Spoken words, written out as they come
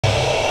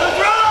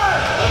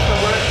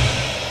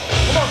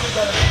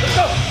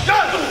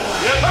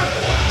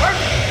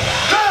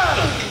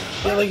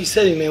like you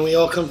said, man, we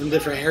all come from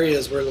different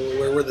areas where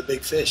we're the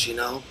big fish, you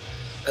know.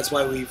 That's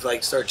why we've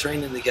like started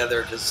training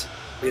together, because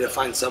we had to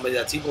find somebody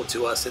that's equal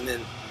to us. And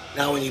then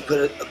now when you put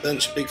a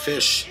bunch of big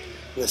fish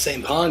in the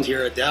same pond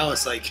here at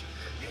Dallas, like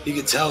you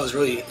could tell it's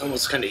really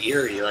almost kind of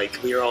eerie.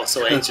 Like we are all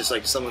so anxious,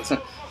 like someone's,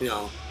 you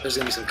know, there's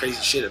gonna be some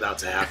crazy shit about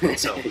to happen.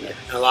 So and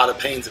a lot of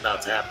pain's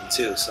about to happen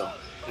too. So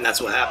and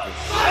that's what happened.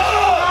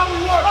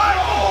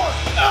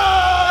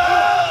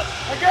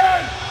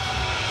 Again.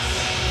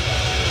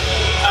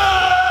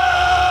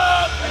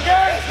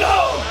 Let's go!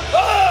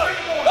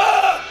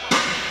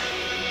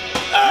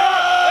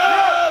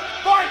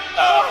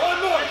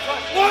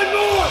 One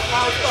more!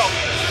 Let's go!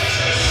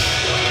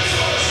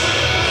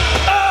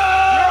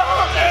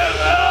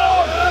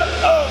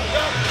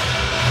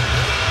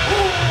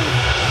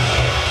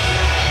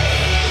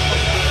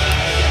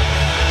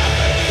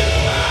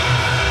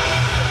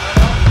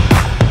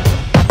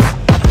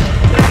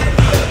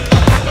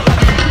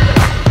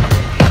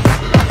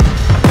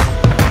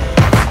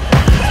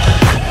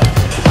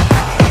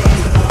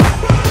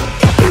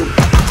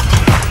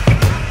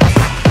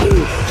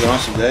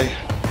 Awesome day.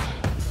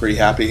 Pretty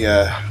happy.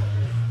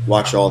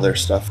 Watched all their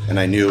stuff, and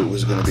I knew it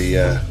was going to be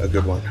a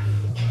good one.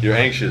 You're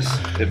anxious.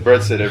 And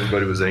Brett said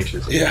everybody was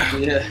anxious.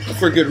 Yeah.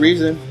 For good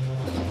reason.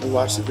 We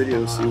watched the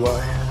video, see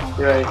why.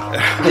 Right.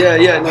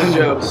 Yeah, no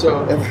joke.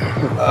 So,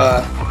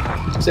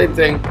 same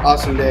thing.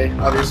 Awesome day.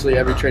 Obviously,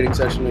 every training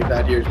session we've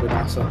had here has been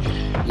awesome.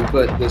 You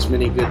put this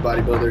many good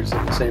bodybuilders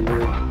in the same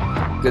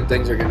room, good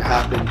things are going to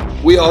happen.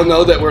 We all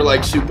know that we're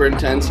like super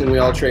intense, and we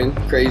all train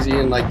crazy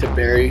and like to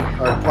bury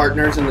our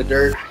partners in the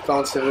dirt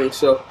constantly.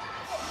 So.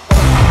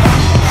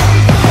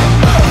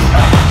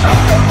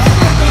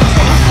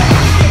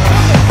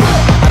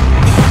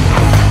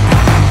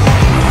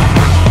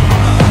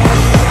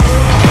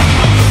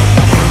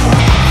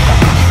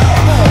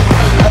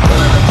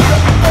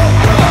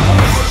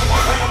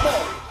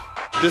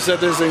 Just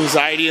that there's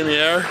anxiety in the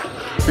air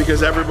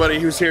because everybody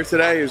who's here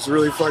today is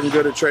really fucking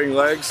good at training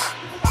legs.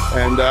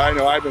 And I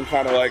know I've been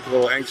kind of like a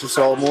little anxious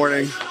all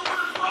morning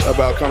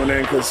about coming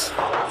in because,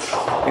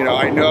 you know,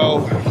 I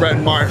know Brett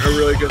and Martin are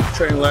really good at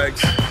training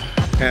legs,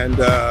 and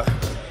I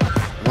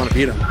want to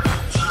beat them.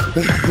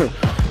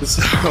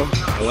 So,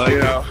 you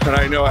know, and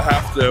I know I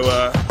have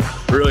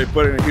to really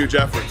put in a huge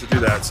effort to do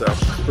that, so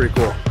pretty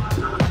cool.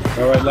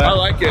 All right, I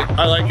like it.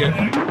 I like it.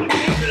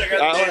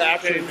 I want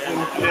action.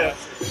 Yeah.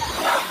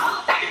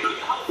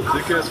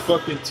 Look at his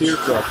fucking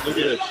teardrop. Look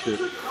at that shit.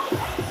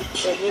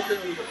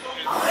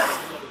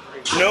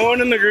 No one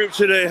in the group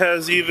today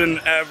has even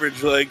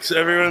average legs.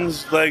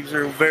 Everyone's legs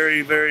are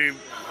very, very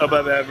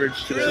above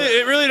average today.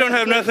 It really don't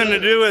have nothing to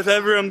do with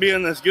everyone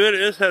being this good. It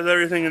just has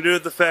everything to do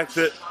with the fact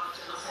that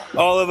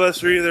all of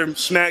us are either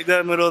smack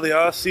dab middle of the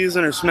off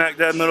season or smack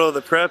dab middle of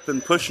the prep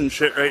and pushing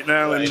shit right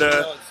now. And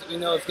we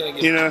know it's gonna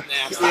get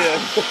nasty.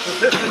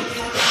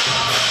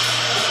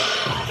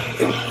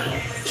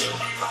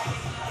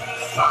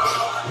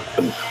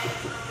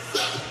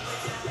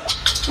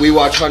 We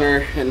watch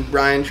Hunter and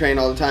Bryan train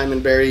all the time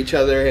and bury each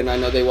other, and I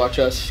know they watch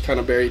us kind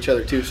of bury each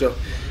other too, so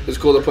it's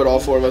cool to put all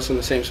four of us in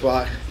the same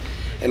spot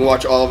and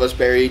watch all of us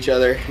bury each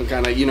other and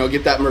kind of, you know,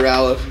 get that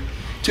morale of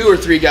 2 or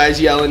 3 guys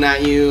yelling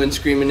at you and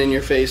screaming in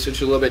your face, which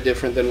is a little bit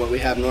different than what we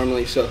have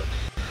normally. So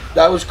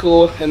that was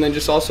cool. And then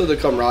just also the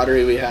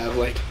camaraderie we have,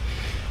 like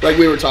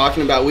we were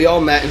talking about, we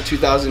all met in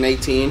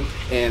 2018,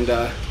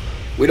 and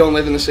we don't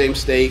live in the same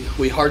state.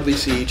 We hardly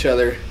see each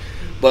other.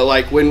 But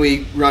like when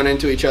we run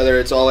into each other,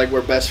 it's all like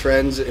we're best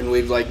friends, and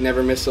we've like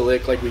never missed a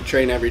lick. Like we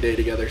train every day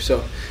together.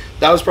 So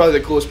that was probably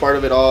the coolest part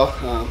of it all.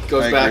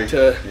 Goes back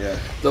to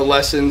the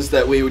lessons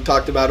that we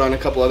talked about on a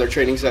couple other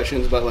training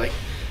sessions. But like,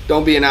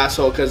 don't be an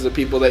asshole, because the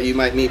people that you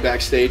might meet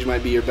backstage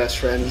might be your best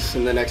friends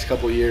in the next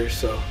couple of years.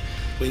 So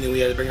we knew we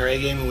had to bring our A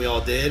game, and we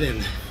all did,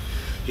 and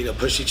you know,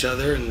 push each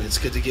other. And it's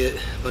good to get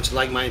a bunch of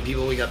like-minded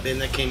people. We got Ben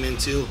that came in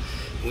too.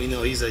 And we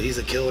know he's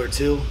a killer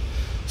too.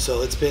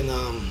 So it's been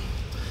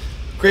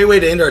great way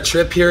to end our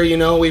trip here. You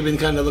know, we've been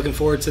kind of looking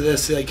forward to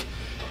this. Like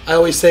I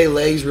always say,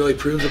 legs really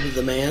prove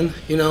the man.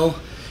 You know,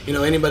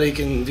 anybody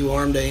can do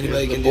arm day,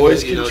 anybody can do it.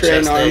 Boys can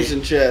train arms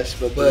and chest,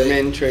 but the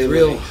men train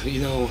real. legs.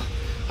 You know,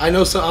 I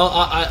know. So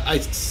I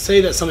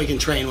say that somebody can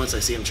train once I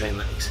see him train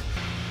legs.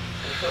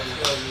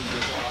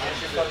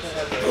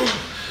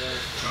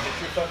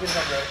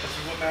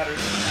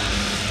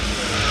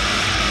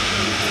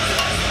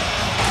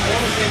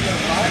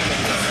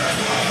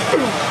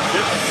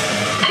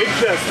 Big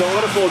chest, don't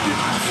let it fold you.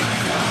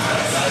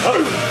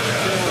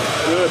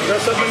 Good,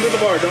 press up into the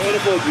bar, don't let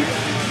it fold you.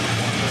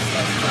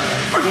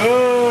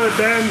 Good,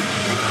 Ben.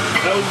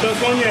 That was the best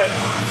one yet.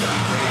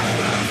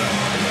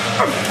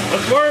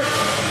 Let's work.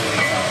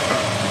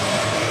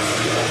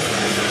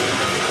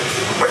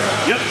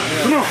 Yep,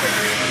 come on.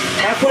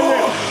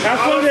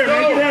 Halfway there,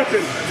 make it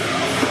happen.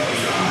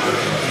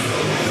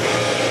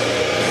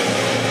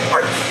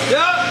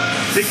 Yep.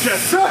 Big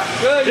chest.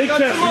 Good. Big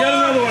chest, we got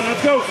another one,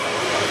 let's go.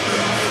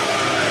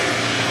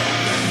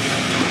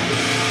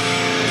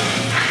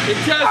 Big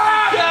chest,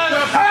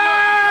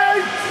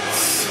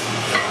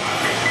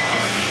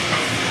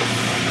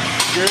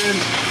 Good.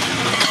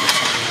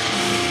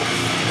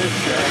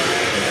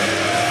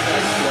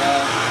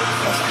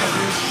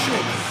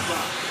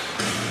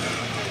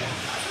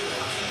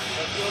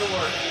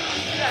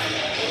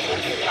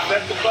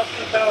 Set the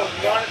fucking toes.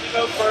 You want it to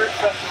go first,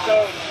 set the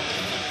toes.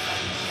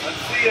 Let's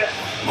see it.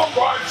 Come on,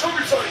 Bryan, show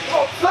me something. Come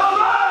on. Come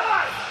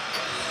on!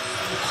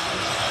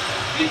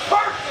 Be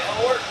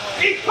perfect!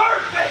 Be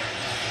perfect!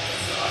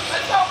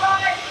 Let's go,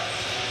 Bryan!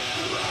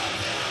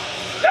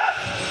 Yep!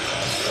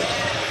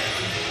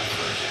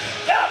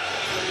 Yep!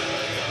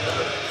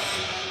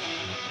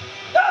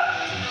 Yep!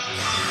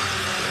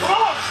 Come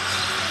on!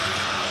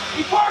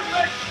 Be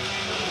perfect!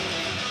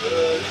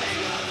 Good.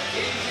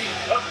 Easy.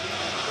 Up.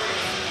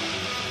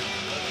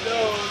 Let's go.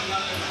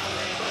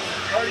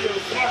 Cardio,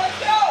 come on. Let's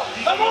go!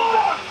 Come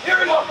on! Here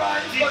we go,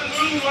 Bryan. Keep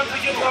moving once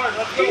it gets hard.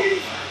 Let's go.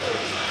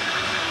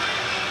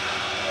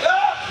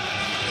 Yeah!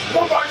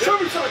 Come on, Bryan. Show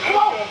me something. Come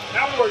on.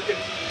 Now we're working.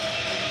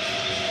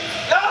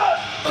 Yeah!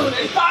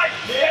 Inside.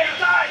 Yeah,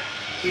 inside.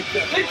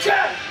 Big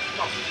chest.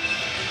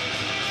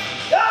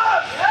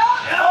 Yeah!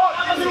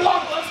 Yeah!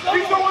 Let's go.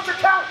 These are ones that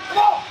count. Come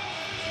on.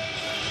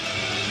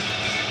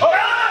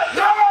 Yeah!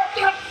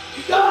 Yeah!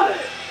 You got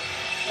it.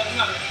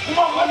 Come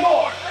on, one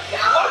more.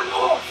 One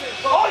more.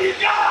 All you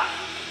got.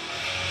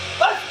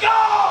 Let's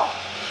go.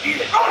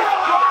 Eat it. All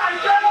right,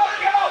 get up,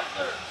 get up.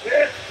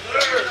 Yes,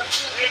 sir.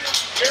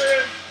 It's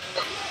good.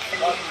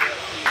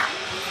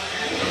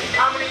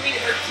 How many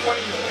meters?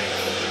 20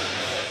 minutes.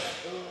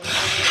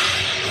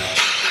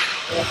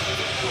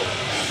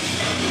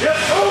 Yes,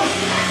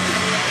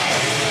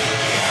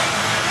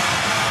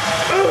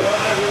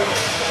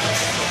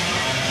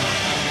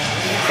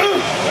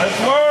 let's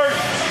work.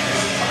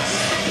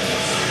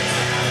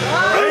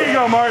 There you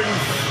go, Martin.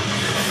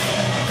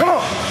 Come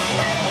on.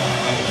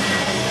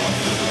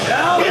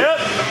 Down. Yep.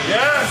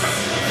 Yes.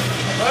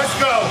 Let's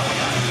go.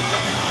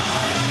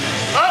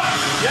 Up.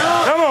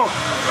 Yeah. Come on.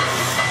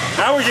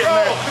 Now we're getting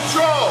there.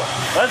 Control.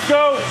 Let's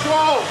go.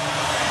 Control.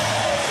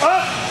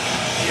 Up.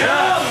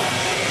 Yeah.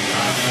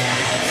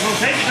 Come on,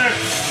 take it there.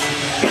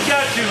 We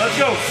got you. Let's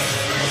go.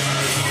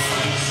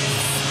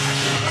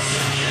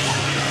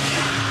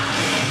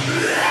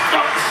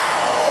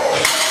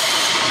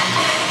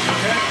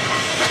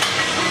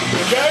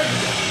 Okay.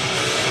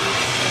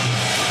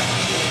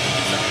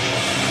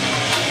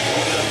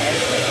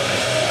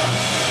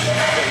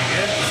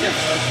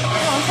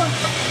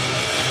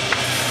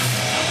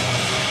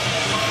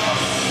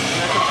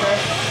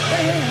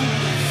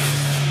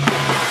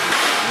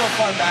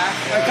 Back.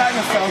 I kind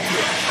of felt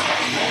it.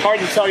 Hard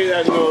to tell you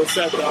that in the middle of the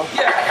set, though.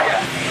 Yeah.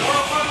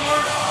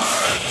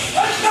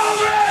 Let's go,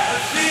 Red!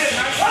 Let's see it.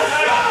 Nice. Let's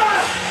go!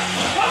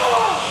 Come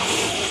on!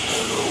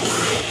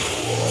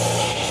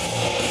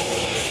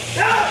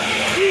 Yeah!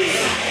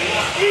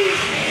 Eat!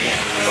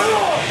 Come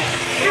on!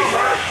 Eat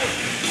first!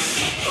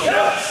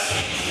 Yeah!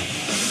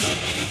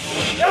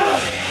 Yeah!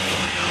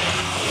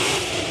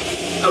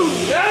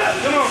 Yeah!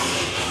 Come on!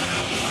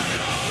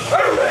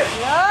 Perfect!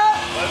 Yeah!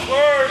 Let's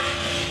work!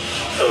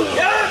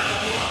 Yeah!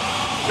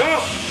 Go!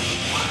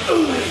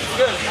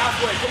 Good.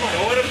 Halfway. Come on.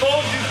 Go in and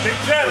fold you. Big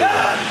chest.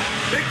 Yeah.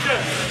 Big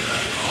chest.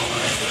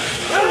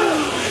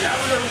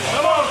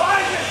 Come on.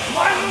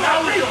 Now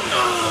we go.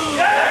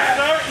 Yeah!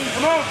 Starting.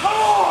 Come on. Come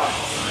on!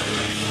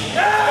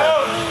 Yeah!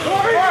 Go.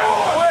 3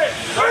 more!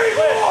 3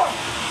 more!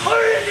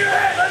 Put it in your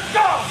head. Let's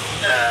go!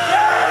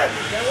 Yeah!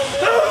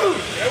 2!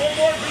 Get one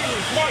more beater.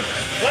 Come on.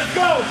 Let's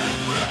go!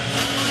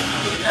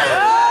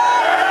 Yeah!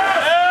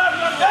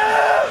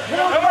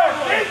 Come on.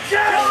 Big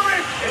chest!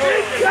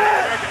 Big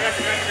chest!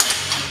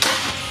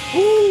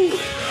 Woo!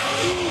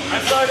 I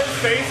saw his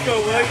face go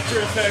white for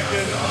a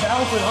second.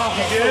 Bouncing off.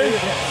 You did?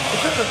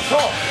 It's just a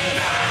talk.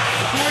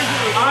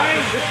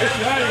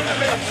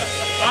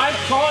 I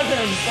caused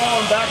him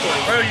falling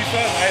backwards. Bro, you saw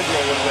his eyes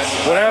roll a little bit.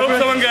 What happened? I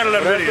hope someone got it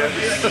on video.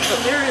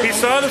 He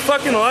saw the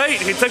fucking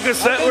light. He took the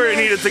set where it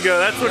needed to go.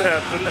 That's what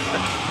happened.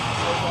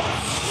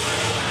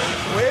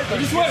 He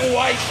just went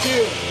white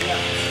too.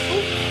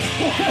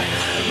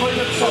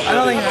 I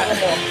don't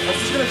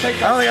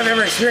think I've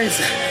ever experienced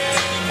it.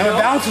 And the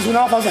bounces went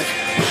off. I was like,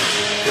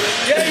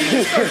 Yeah, you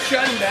just start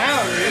shutting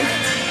down, dude.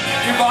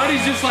 Your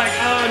body's just like,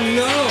 oh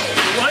no,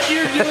 what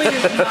you're doing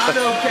is not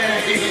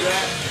okay.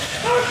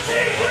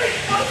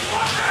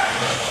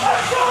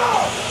 Let's go!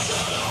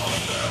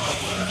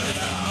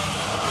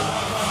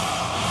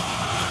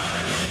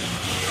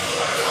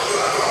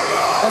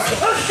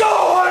 Let's go,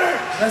 Hunter!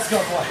 let's go,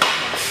 boy.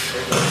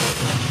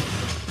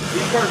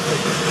 Be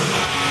perfect.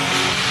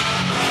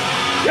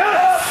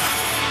 Yes!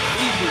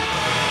 Easy.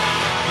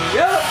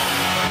 Yep.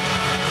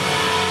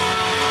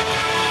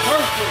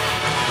 Perfect.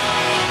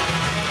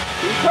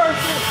 Be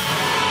perfect.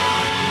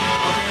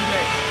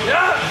 Okay.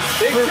 Yeah!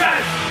 Big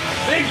chest!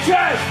 Big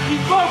chest!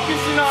 Keep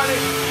focusing on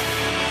it.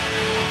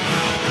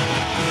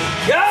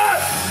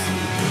 Yes!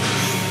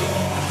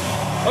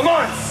 Come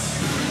on!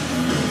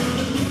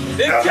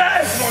 Big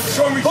chest! Come on,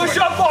 show me Push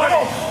something. up on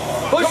it!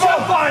 Push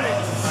up on it!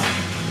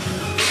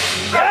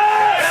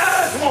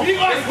 Yes! Come on, Big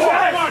chest!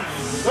 come on.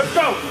 Let's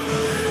go.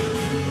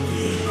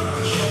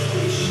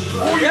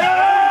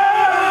 Yeah!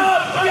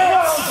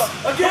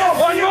 Again!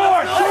 One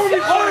more! Show me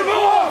one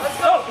more!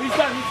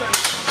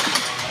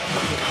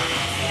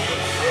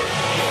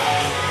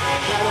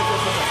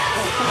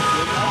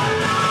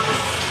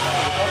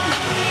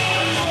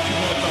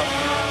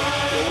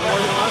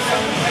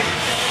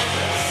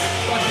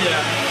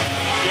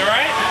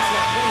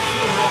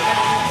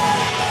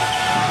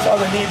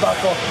 the knee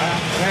buckle.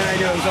 And I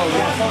know it's all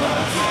good.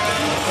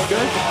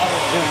 Good?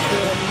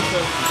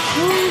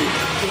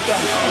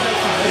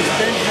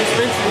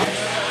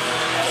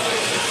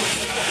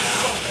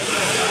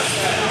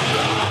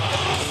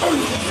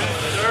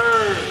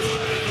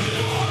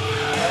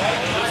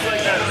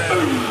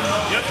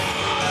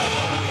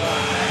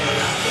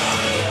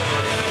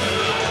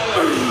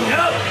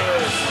 Yeah.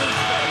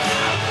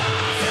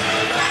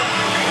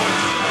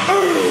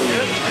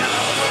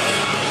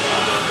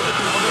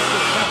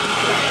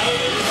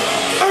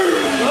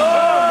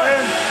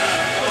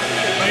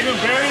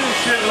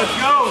 Let's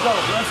go.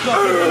 Let's go.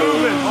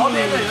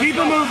 Keep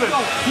it moving.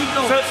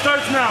 So it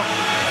starts now.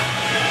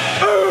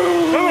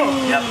 Come on.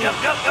 Yep.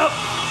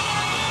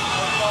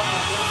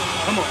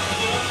 Come on.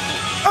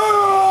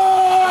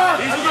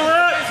 These are the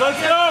reps.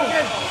 Let's go.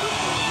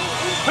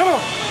 Come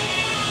on.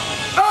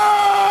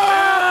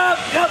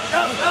 Yep.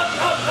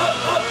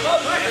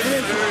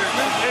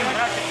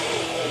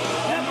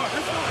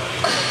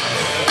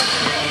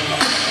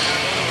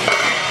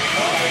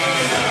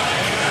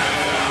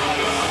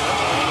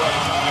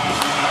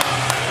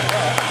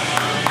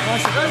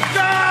 Let's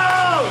go!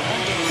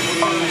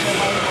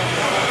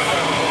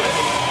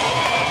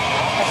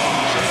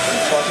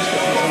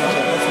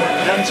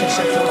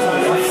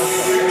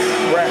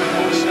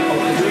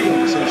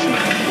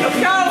 Let's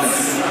go!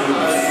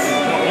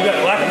 You got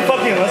lock the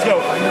fuck in, let's go.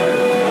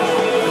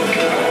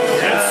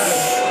 Yes.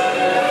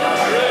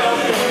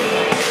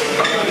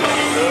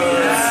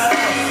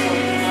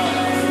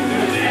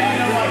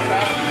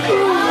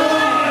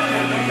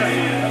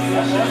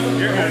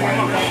 You're good, come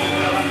on.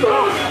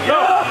 Go!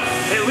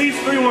 At least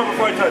 3 more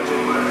before I touch it.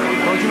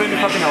 Don't you make me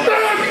fucking help.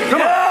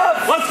 Come on.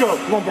 Let's go.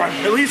 Come on,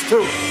 Bryan. At least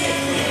 2.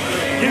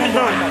 Get it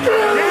done. Get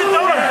it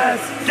done.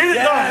 Get it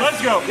done.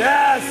 Let's go.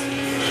 Yes.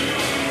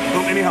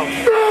 Don't make me help.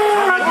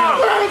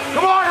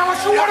 Come on, how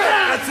much you want it?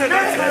 That's it.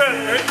 That's it.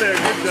 Right there.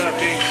 Good job,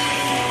 D.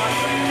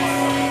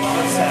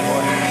 That's that boy.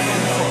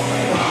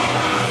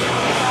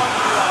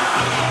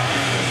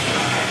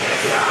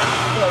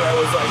 That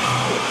was like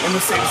in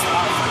the same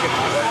spot.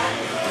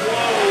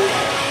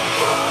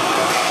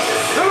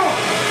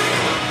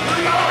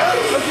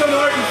 Let's go,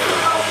 Martin.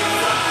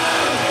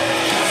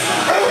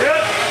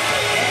 Yep.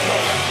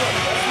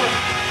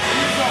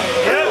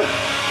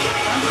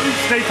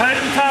 Stay tight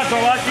at the top,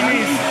 don't lock your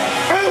knees.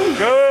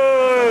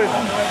 Good.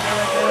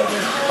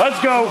 Let's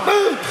go.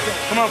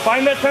 Come on,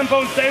 find that tempo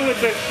and stay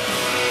with it.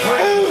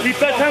 Keep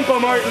that tempo,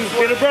 Martin.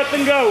 Get a breath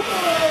and go.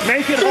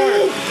 Make it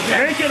hard.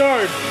 Make it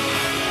hard.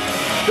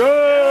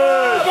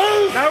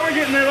 Good. Now we're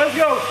getting there. Let's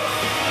go.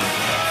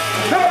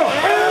 Come on.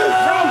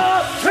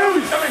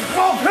 2.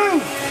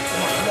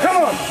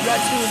 Come on.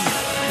 Yes.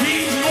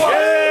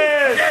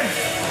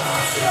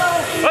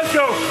 Let's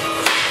go.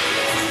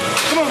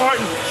 Come on,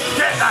 Martin.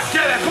 Get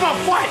that. Come on,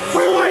 fight.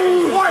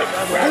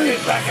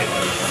 Back it.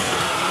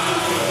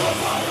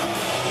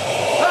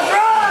 Let's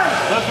run.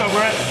 Let's go,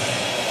 Brett.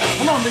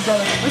 Come on, big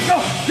brother. Let's go.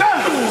 Yep.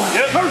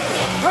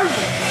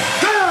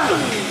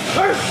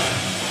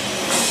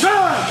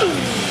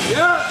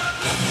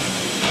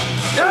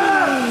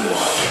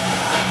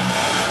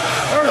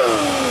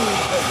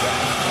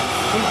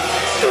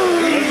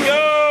 Let's go!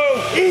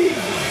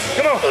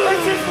 Come on!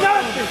 This is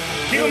nothing!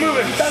 Keep it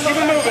moving!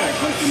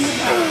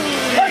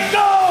 Let's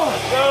go!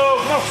 Go!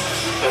 Come on!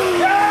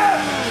 Yeah!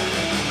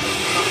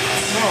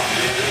 Come on!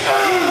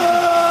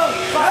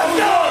 Let's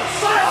go!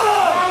 Fight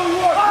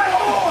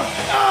on!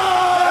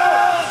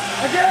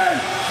 Again!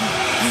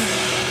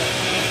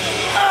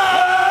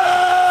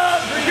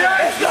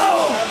 Let's go!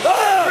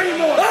 3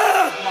 more!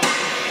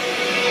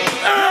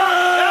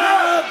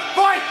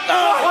 Fight!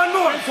 1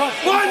 more!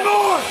 1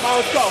 more!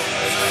 Let's go!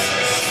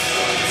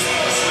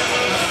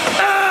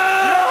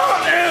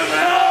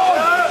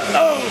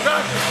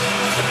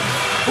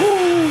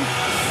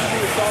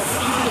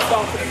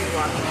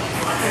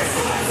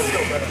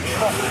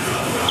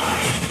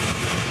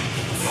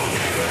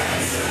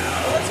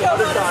 Let's go,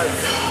 other side.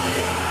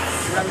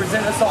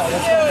 Represent us all.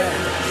 Let's go, man.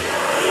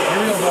 Here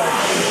we go, boys.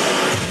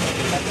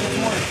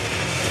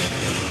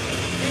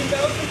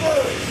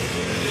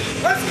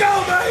 Let's go,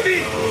 baby!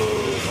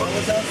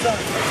 Let's outside.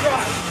 Let's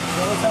rock.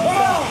 Come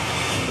on!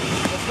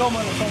 Let's go,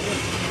 man. Let's go.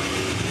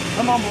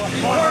 Come on, boy.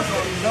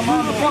 Come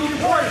on,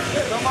 boy.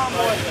 Come on,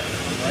 boy.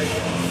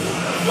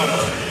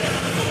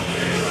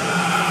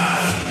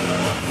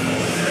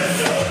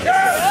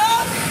 Yes!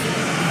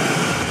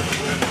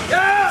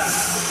 Yes!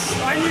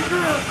 Find your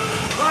groove.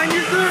 Find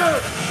your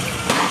groove.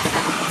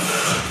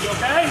 You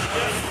okay?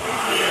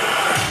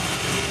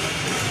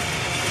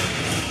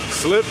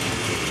 Slip.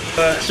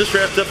 Just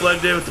wrapped up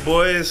leg day with the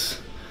boys.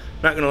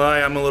 Not gonna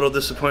lie, I'm a little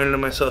disappointed in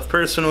myself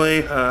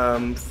personally.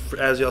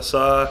 As y'all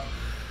saw,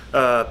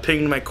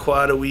 pinged my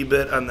quad a wee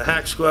bit on the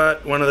hack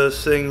squat. One of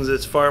those things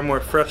that's far more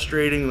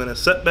frustrating than a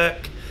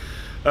setback,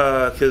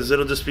 because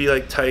it'll just be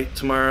like tight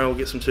tomorrow. We'll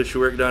get some tissue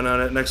work done on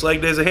it. Next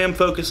leg day is a ham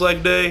focus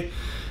leg day,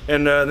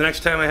 and the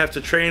next time I have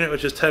to train it,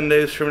 which is 10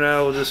 days from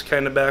now, we'll just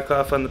kind of back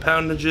off on the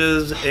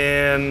poundages,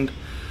 and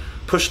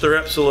push the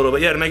reps a little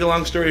bit. Yeah, to make a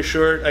long story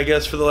short, I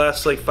guess for the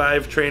last like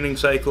 5 training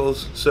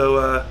cycles,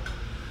 so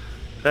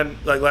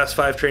like last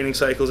 5 training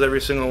cycles,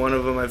 every single one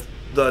of them I've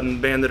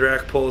done banded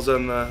rack pulls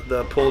on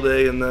the pull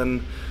day, and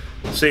then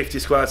safety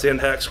squats and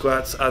hack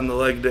squats on the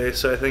leg day.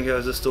 So I think I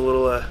was just a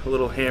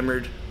little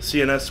hammered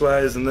CNS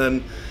wise, and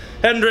then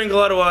hadn't drank a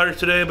lot of water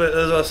today, but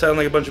those all sound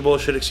like a bunch of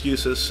bullshit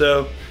excuses.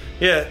 So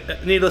yeah,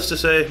 needless to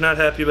say, not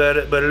happy about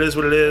it, but it is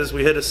what it is.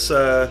 We hit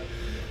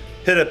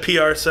a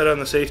PR set on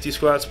the safety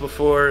squats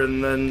before,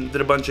 and then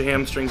did a bunch of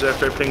hamstrings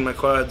after I pinged my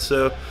quad.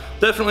 So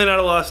definitely not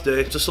a lost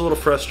day, just a little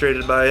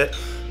frustrated by it.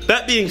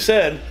 That being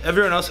said,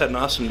 everyone else had an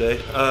awesome day.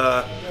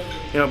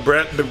 You know,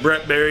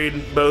 Brett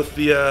buried both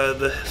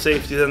the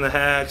safeties and the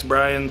hacks.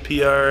 Bryan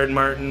PR'd,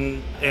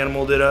 Martin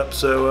Animal did up.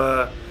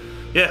 So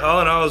yeah,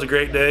 all in all, it was a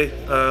great day.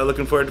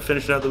 Looking forward to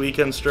finishing out the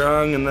weekend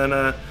strong, and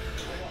then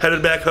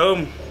headed back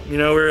home. You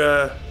know,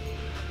 we're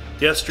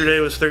yesterday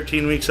was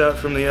 13 weeks out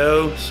from the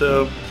O,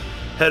 so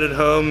headed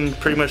home.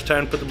 Pretty much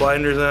time to put the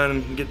blinders on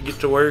and get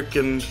to work,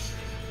 and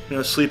you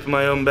know, sleep in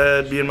my own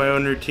bed, be in my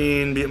own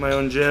routine, be at my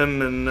own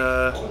gym, and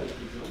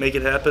make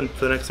it happen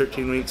for the next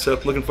 13 weeks. So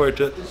looking forward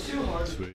to it. Sweet.